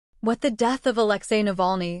What the death of Alexei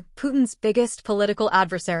Navalny, Putin's biggest political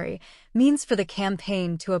adversary, means for the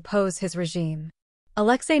campaign to oppose his regime.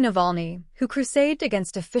 Alexei Navalny, who crusaded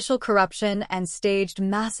against official corruption and staged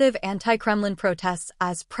massive anti-Kremlin protests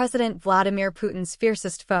as President Vladimir Putin's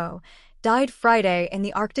fiercest foe, died Friday in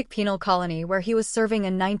the Arctic penal colony where he was serving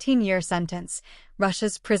a 19-year sentence,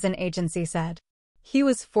 Russia's prison agency said. He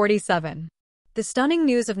was 47. The stunning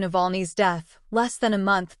news of Navalny's death, less than a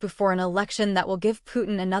month before an election that will give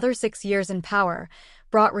Putin another 6 years in power,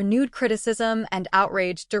 brought renewed criticism and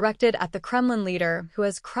outrage directed at the Kremlin leader who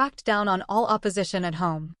has cracked down on all opposition at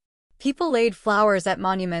home. People laid flowers at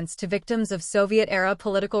monuments to victims of Soviet-era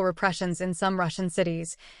political repressions in some Russian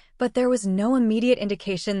cities, but there was no immediate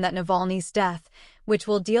indication that Navalny's death, which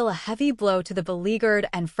will deal a heavy blow to the beleaguered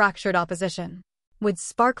and fractured opposition, would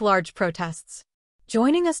spark large protests.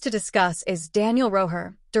 Joining us to discuss is Daniel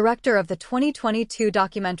Roher, director of the 2022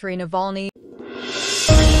 documentary Navalny.